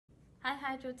Hi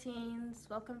Hydro Teens,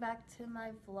 welcome back to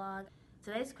my vlog.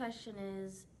 Today's question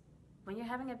is, when you're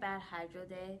having a bad hydro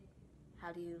day,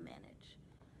 how do you manage?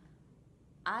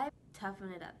 I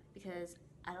toughen it up because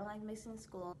I don't like missing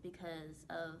school because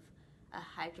of a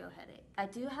hydro headache. I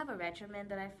do have a regimen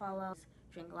that I follow.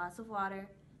 Drink lots of water,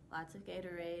 lots of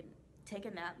Gatorade, take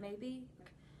a nap maybe,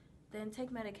 then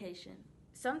take medication.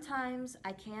 Sometimes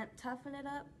I can't toughen it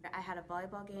up. I had a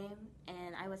volleyball game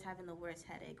and I was having the worst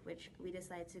headache, which we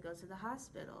decided to go to the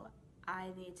hospital. I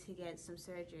need to get some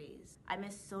surgeries. I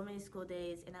missed so many school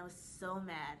days and I was so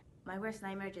mad. My worst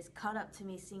nightmare just caught up to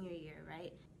me senior year,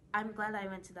 right? I'm glad I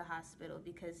went to the hospital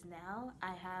because now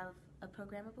I have a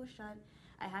programmable shunt.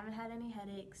 I haven't had any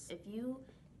headaches. If you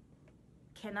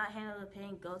cannot handle the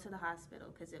pain, go to the hospital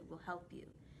because it will help you.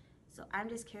 So I'm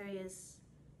just curious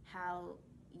how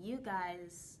you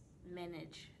guys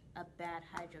manage a bad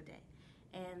hydro day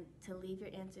and to leave your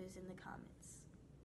answers in the comments.